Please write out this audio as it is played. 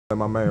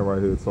My man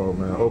right here talk,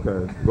 man.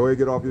 Okay, go ahead,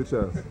 get off your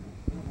chest.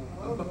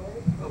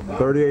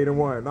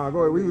 38-1. Nah, go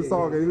ahead. We was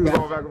talking. We was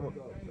going back and forth.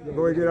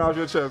 Go ahead, get off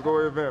your chest. Go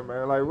ahead, vent,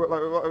 man. Like what?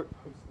 Like what? I'm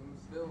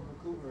still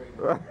recuperating.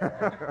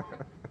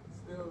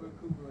 Still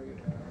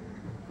recuperating.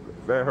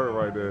 That hurt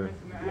right there.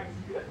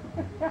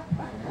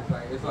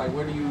 It's like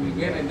when do you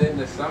begin, and then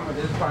the summer.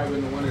 This has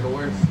probably been one of the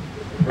worst.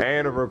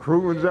 And the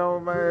recruiting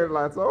job, man.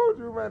 Like I told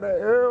you, man, that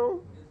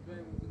L.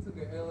 We took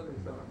an L this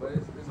summer, but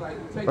it's like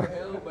you take an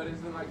L, but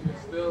it's like you're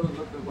still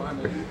looking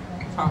behind the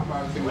top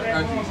 5 team in the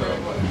country. So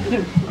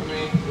I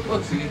mean,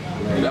 we'll see.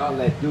 Y'all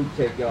let Duke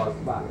take y'all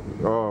spot.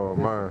 Oh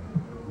man.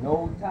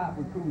 No top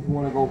recruits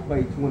want to go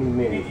play 20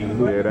 minutes.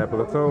 Yeah, that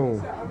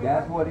platoon.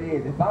 That's what it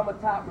is. If I'm a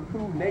top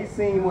recruit and they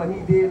seen what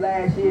he did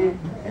last year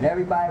and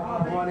everybody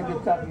want to run in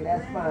Kentucky,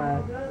 that's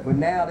fine. But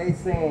now they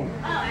saying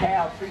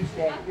Cal preached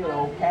that, you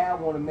know, Cal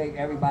want to make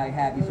everybody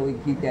happy so he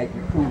can keep that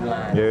recruit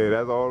line. Yeah,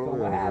 that's all So it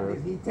is. what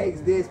happens, he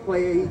takes this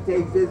player, he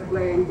takes this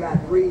player, he got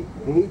 3,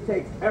 and he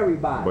takes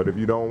everybody. But if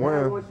you don't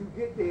win. Now, once you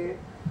get there,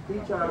 he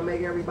trying to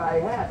make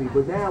everybody happy.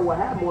 But now what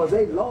happened was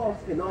they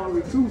lost, and all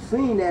recruits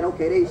seen that,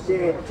 okay, they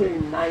shared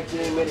 10,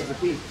 19 minutes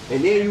apiece.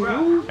 And then you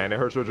lose. And it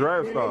hurts your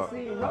draft stock.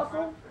 They seen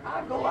Russell,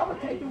 I'm going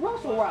to take the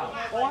Russell route.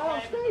 Ohio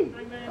State.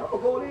 I'm going to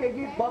go there and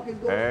get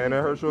buckets. And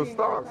it hurts your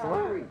stocks,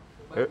 man.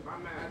 I do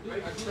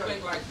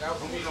think like that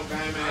was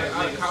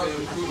out of college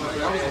recruiting. Like,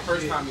 that was the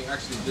first time he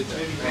actually did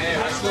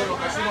that. I still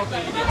don't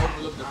think you can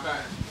overlook the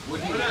fact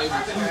what he was able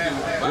to do.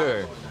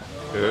 Yeah.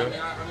 Yeah.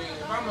 I mean,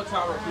 if I'm a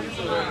top recruit,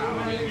 so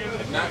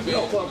not being.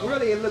 No, but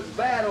really it looks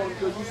bad on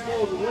because you're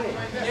supposed to win.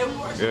 Yeah, we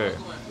were supposed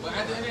to win. But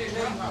at the end of the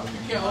day,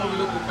 you can't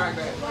overlook the fact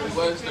that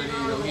Webster,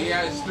 you know, he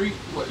has 2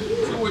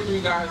 or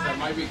 3 guys that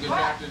might be get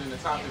drafted in the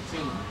top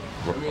 15.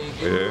 I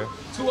mean,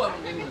 2 of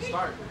them didn't even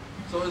start.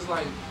 So it's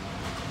like,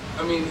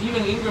 I mean,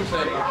 even Ingram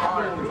said Kentucky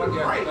has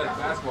a better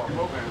basketball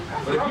program.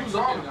 But if you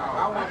look at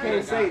I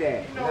can't say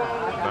that.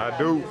 Not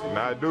Duke.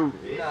 Not Duke.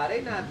 Nah,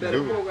 they not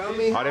better program. I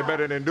mean, are they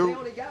better than Duke? They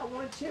only got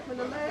 1 chip in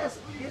the last.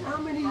 How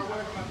many?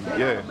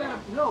 Yeah.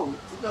 No.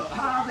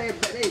 How they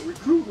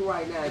recruiting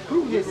right now?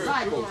 Recruiting is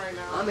cycles.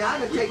 I mean, I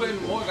can take.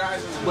 Putting more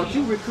guys in the but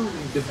you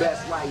recruiting the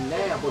best right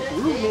now. But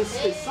recruiting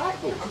is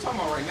cycles. I'm talking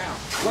about right now.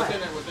 Right.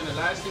 Within the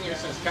last 10 years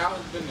since Cal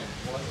has been there.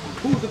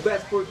 Who's the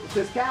best?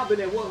 Since Cal been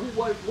there,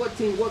 what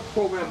team, what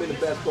program been the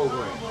best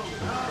program?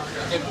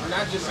 And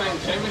not just saying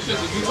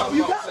championships. If you talk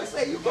you about gotta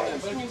say you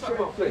can't. But if you talk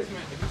about placement,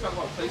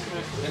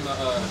 in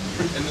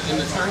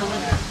the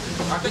tournament,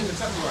 I think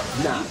Kentucky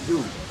right. Nah,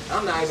 dude.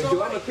 I'm not even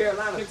Duke. I'm in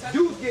Carolina.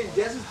 Duke's getting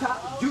just as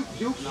top. Duke.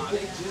 Nah, they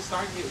just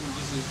start getting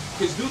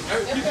because Duke.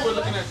 People were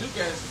looking at Duke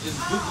as is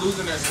Duke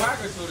losing their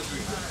swagger to a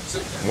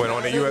degree. Went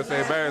on the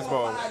USA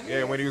basketball.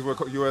 Yeah, when he was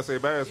with USA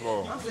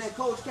basketball. I'm saying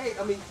Coach K.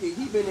 I mean,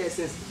 he been there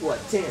since what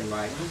 10,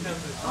 right?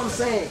 I'm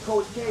saying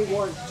Coach K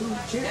won 2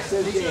 chips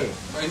since then.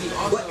 And he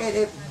also. And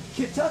if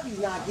Kentucky's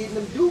not getting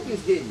them, Duke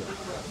is getting them.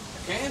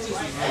 Kansas was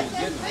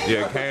getting them.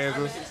 Yeah,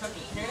 Kansas.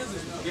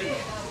 Kansas was getting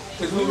them.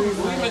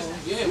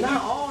 Because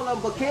not all of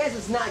them, but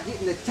Kansas not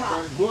getting the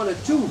top 1 or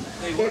 2.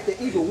 If they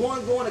either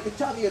one going to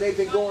Kentucky or they've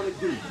been going to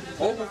Duke.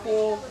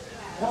 Okafor,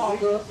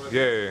 Parker,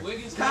 yeah,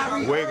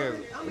 Kyrie,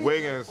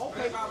 Wiggins.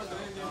 Okay.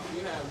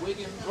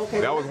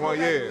 Okay. That was 1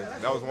 year.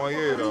 That was 1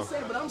 year though.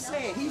 But I'm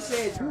saying, he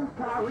said Duke,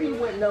 Kyrie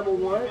went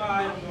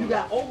 #1. You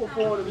got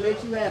Okafor to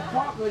mix. You have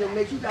Parker to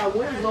mix. You got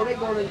Winslow. They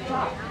going to the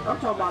top. I'm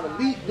talking about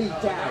elite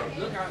talent.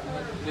 Look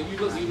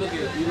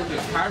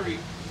at Kyrie.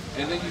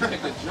 And then you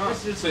take a jump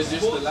to just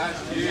the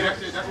last year.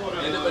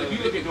 But if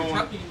you look at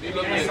Kentucky, you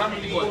look at some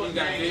people, you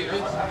got Davis,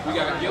 you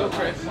got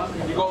Gilchrist,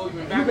 you go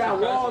even back. You got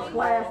Wall's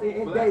class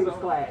and Davis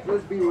class.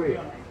 Let's be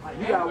real.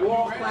 You got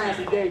Wall's class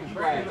and Davis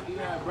class. You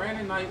had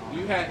Brandon Knight,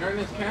 you had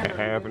Ernest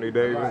Cantor. Anthony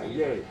Davis. Right,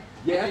 yeah.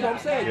 Yeah, that's what I'm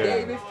saying. Yeah.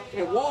 Davis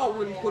and Wall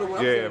wouldn't put him.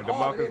 Yeah,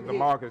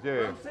 DeMarcus,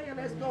 yeah. I'm saying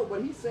let's go,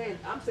 but he's saying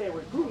I'm saying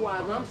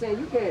recruit-wise, I'm saying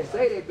you can't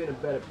say they've been a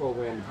better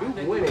program.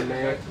 Duke winning,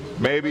 man.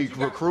 Maybe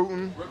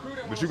recruiting,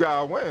 but you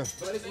gotta win.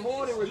 But it's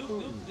more than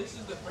recruiting. This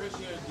is the first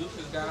year Duke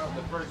has got out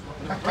the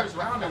first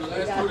round in the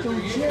last 2 to 3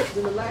 years. They got 2 chips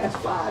in the last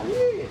 5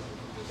 years.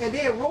 And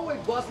then Roy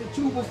busted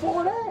 2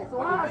 before that.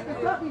 So how is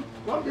Kentucky?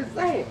 I'm just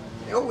saying.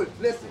 Oh,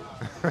 listen.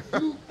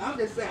 I'm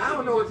just saying. I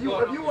don't know if you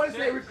want to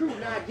say recruit,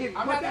 not give.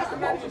 I'm not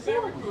even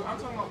saying recruit. I'm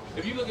talking about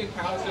if you look at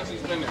college since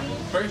he's been there.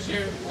 First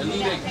year,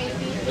 Elite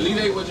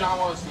Eight with John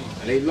Wall's team.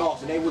 And they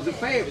lost, and they was a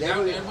favorite.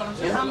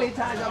 And how many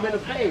times y'all been a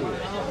favorite?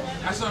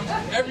 That's what I'm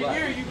saying. Every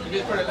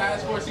year, for the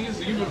last 4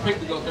 seasons, you've been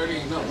picked to go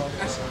 38-0.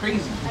 That's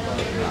crazy.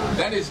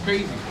 That is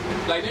crazy.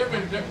 Like they've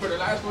been for the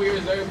last 4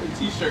 years, they've been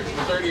T-shirts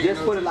for 38-0.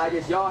 Just put it like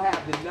this: y'all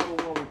have the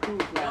 #1 recruit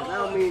class. I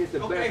don't mean it's the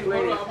best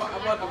player.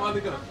 I'm about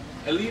to go.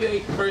 Elite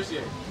Eight first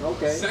year.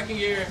 Okay. Second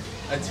year,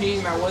 a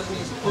team that wasn't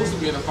even supposed to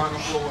be in the Final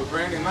Four with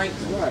Brandon Knight.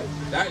 Right.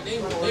 They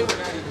were not even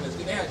as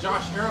good. They had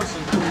Josh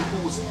Harrelson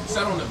who was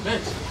sat on the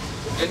bench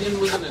and then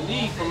was in the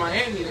league for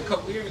Miami a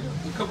couple years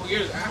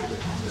after.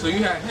 So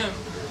you had him.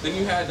 Then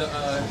you had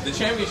the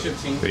championship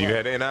team. Then you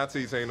had the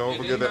NIT team. Don't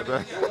forget that.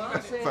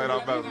 I'm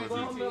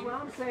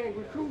saying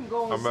recruiting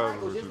going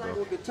cycles. Just like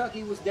when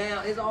Kentucky was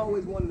down, it's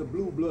always one of the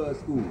blue blood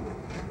schools.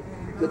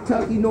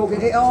 Kentucky, North,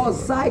 they all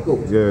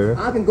cycles. Yeah.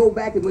 I can go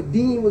back to when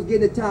Dean was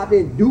getting the top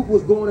end, Duke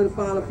was going to the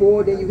Final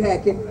Four, then you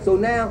had so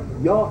now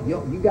y'all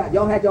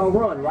had y'all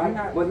run,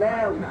 right? But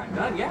now Not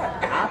done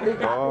yet. I think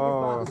it's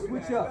about to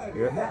switch up.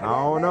 Yeah. I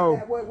don't know.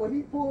 What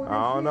he pulled this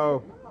I don't year,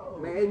 know.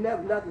 Man, ain't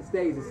nothing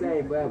stays the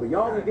same forever.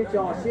 Y'all can get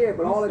y'all share,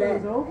 but all of that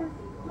is over.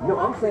 No,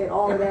 I'm saying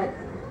all of that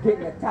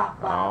getting the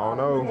top 5. I don't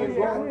know. I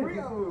mean, we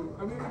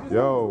just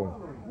Yo.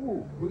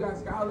 we got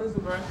Sky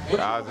Elizabeth, bro.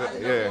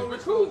 Yeah. We number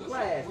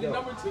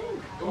 2.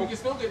 And we can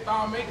still get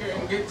Thon Maker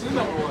and get 2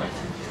 number 1.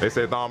 They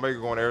said Thon Maker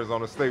going to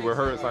Arizona State with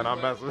her, son.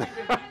 I'm messing.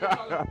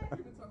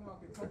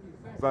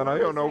 Son, I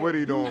don't know what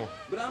he doing.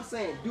 But I'm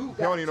saying, Duke got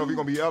He don't even know if he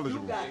gonna be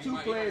eligible. Duke got 2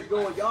 players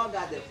going. Y'all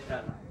got the.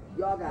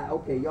 Y'all got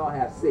okay. Y'all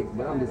have 6,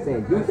 but I'm just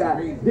saying Duke got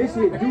this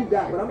year. Duke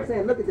got, but I'm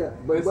saying look at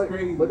that. But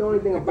the only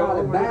thing about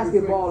it,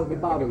 basketball is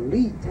about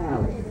elite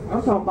talent.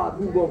 I'm talking about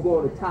who's gonna go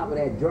on the top of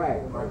that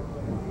draft.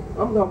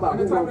 I'm talking about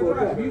who's gonna go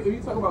there. If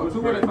you talk about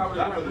 2 at the top of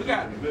the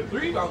draft, we got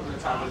 3 out at the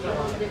top of the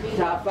draft.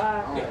 Top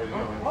 5?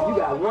 You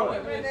got 1.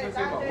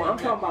 I'm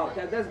talking about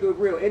that's good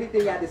real.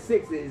 Anything after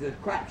 6 is a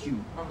crapshoot.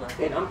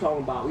 Okay. And I'm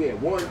talking about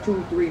 1,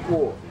 2, 3,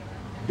 4.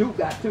 Duke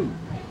got 2,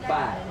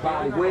 5.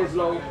 Probably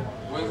Winslow.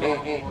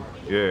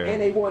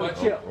 And they won the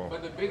chip.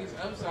 But the biggest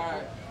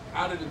upside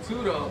out of the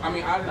 2 though, I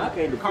mean out of the I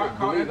can't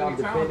believe I'm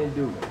defending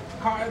Duke.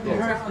 I don't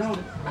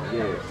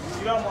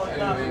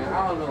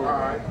know.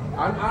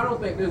 I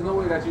don't think there's no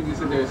way that you can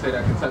sit there and say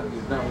that Kentucky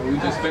is done when we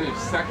just finished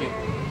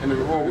 2nd in the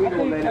report. We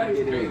don't let that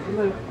get in.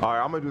 All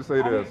right, I'm gonna just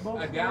say this.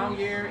 A down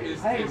year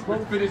is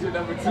finishing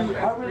number 2.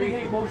 I really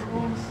hate both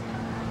schools.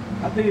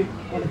 I think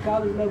on the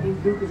college level,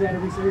 Duke is at a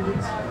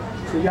resurgence.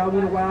 So y'all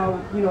went a while,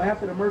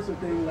 after the Mercer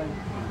thing, like,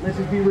 let's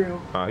just be real.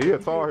 He a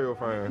Tar Heel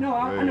fan. No,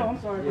 I know, I'm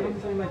sorry, but I'm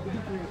just saying, like,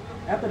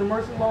 after the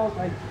Mercer loss,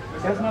 like,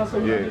 that's not so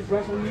you just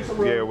rush on the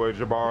road. Yeah, with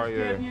Jabbar,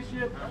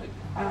 championship,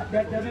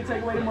 that doesn't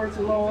take away the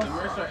Mercer loss,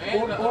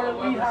 or the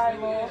Lehigh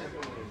loss,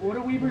 or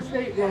the Weber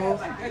State loss.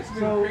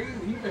 So,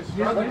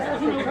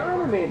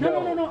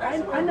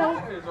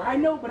 I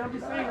know, but I'm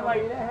just saying,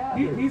 like,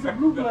 these are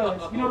blue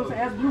bloods. You know what I'm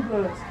saying? As blue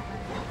bloods,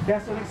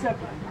 that's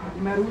unacceptable.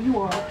 No matter who you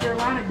are,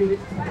 Carolina did it.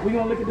 We're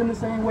gonna look at them the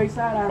same way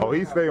side eye. Oh,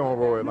 he stay on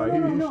road. Like he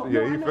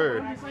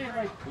fair. I'm just saying,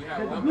 like,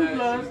 the blue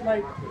bloods,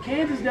 like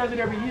Kansas does it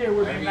every year.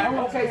 Where I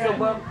won't say so,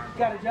 but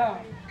got a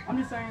job. I'm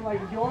just saying,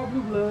 like, if you're all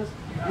blue bloods,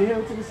 you're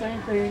held to the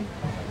same thing.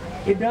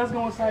 It does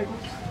go in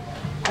cycles.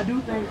 I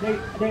do think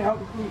they out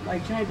recruit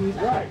like champions.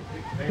 Right.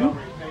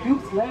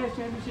 Duke's last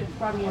championship is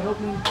probably gonna help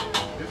them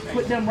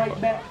put them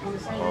right back on the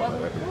same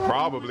level.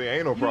 Probably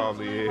ain't no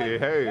probably. It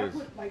has.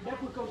 That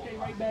put Coach K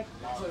right back.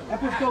 That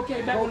puts Coach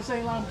K back on the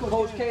same line.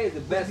 Coach K is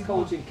the best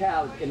coach in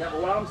college, and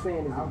what I'm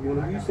saying is,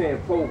 when you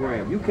saying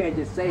program, you can't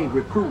just say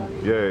recruit.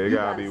 Yeah, it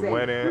gotta be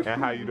winning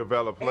and how you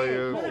develop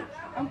players.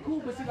 I'm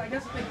cool, but see, like,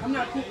 that's the thing. I'm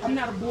not cool. I'm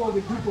not aboard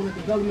with Duke on the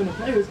development of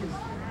players because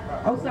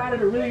outside of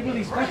the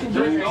really special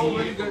dudes,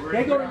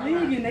 they go to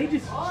league and they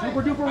just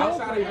super duper role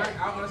players.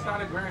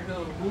 Outside of Grant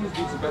Hill, who's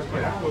Duke's best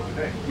player?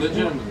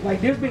 Legitimately. Like,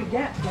 there's been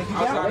gaps. Like, you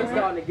got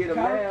starting to get him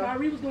now.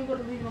 Kyrie was going to go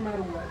to the league no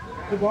matter what.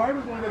 Jabari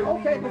was going to go to the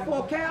league. Okay,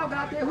 before Cal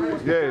got there, who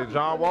was? Yeah,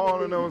 John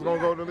Wall and them was gonna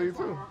go to the league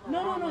too.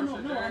 No, I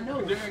know.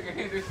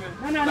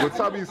 No. With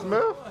Tubby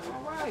Smith?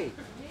 All right.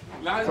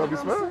 Tubby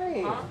Smith?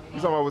 You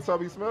talking about with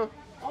Tubby Smith?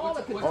 All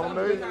the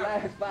Kentucky in the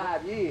last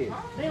 5 years.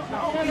 They haven't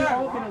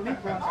all been elite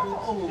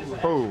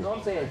rosters. Who? You know what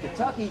I'm saying?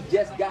 Kentucky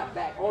just got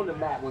back on the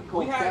map when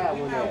Coach Cal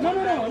went there. No.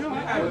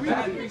 I agree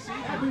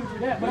with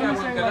that. But I'm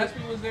just saying, like,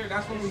 Gillespie was there,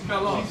 that's when we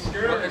fell off.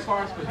 But as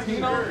far as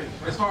Patino,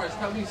 as far as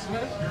Tubby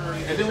Smith,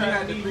 and then we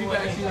had the 3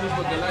 bad seasons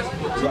with Gillespie,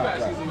 2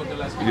 bad seasons with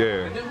Gillespie.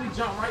 Yeah. And then we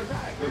jumped right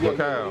back. With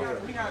Cal.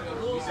 We had a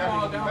little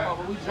small downfall,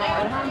 but we jumped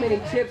right How back.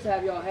 many chips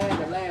have y'all had in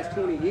the last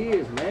 20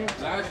 years, man?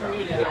 Last 20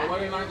 years, you got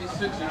 1 in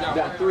 96, you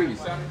got 3.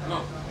 97.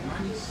 No.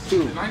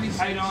 2.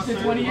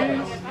 96. 20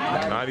 years?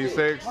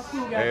 96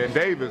 and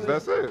Davis,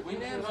 that's it. We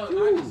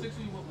 96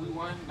 we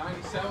won,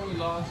 97 we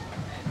lost.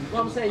 You know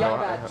what I'm saying? Y'all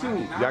got 2.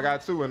 Y'all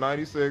got 2 in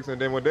 96 and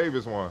then when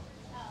Davis won.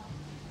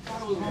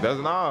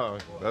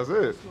 That's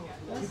it.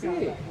 That's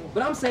it.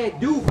 But I'm saying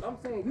Duke,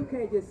 you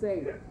can't just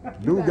say.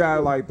 Duke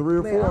got like 3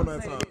 or 4 Man, on I'm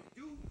that time.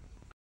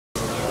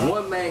 saying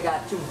one man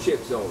got 2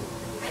 chips on him.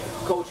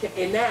 Coach K,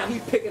 and now he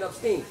picking up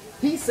steam.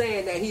 He's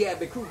saying that he had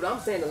been recruited. I'm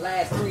saying the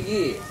last 3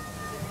 years.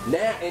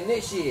 Now and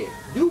this year,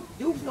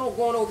 Duke's no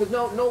going on because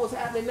know what's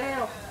happening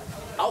now.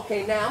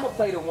 Okay, now I'm gonna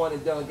play the one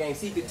and done game.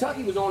 See,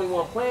 Kentucky was the only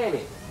one playing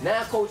it.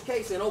 Now Coach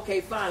K saying,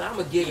 okay, fine, I'm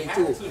gonna give it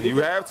to him.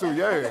 You have to,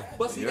 yeah.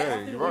 But see,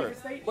 yeah, you're right.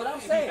 But I'm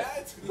saying,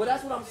 but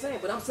that's what I'm saying.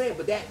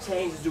 But that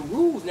changes the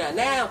rules now.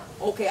 Now,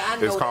 okay, I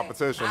know it's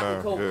competition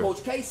that now.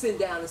 Coach K sitting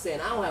down and saying,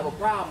 I don't have a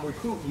problem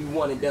recruiting you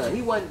one and done.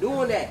 He wasn't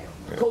doing that.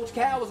 Yeah. Coach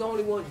Cal was the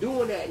only one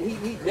doing that, and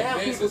he now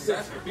people say,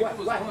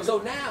 right. So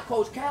now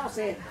Coach Cal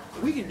saying,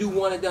 we can do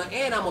one and done,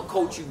 and I'm gonna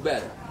coach you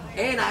better,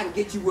 and I can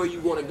get you where you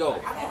want to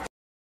go.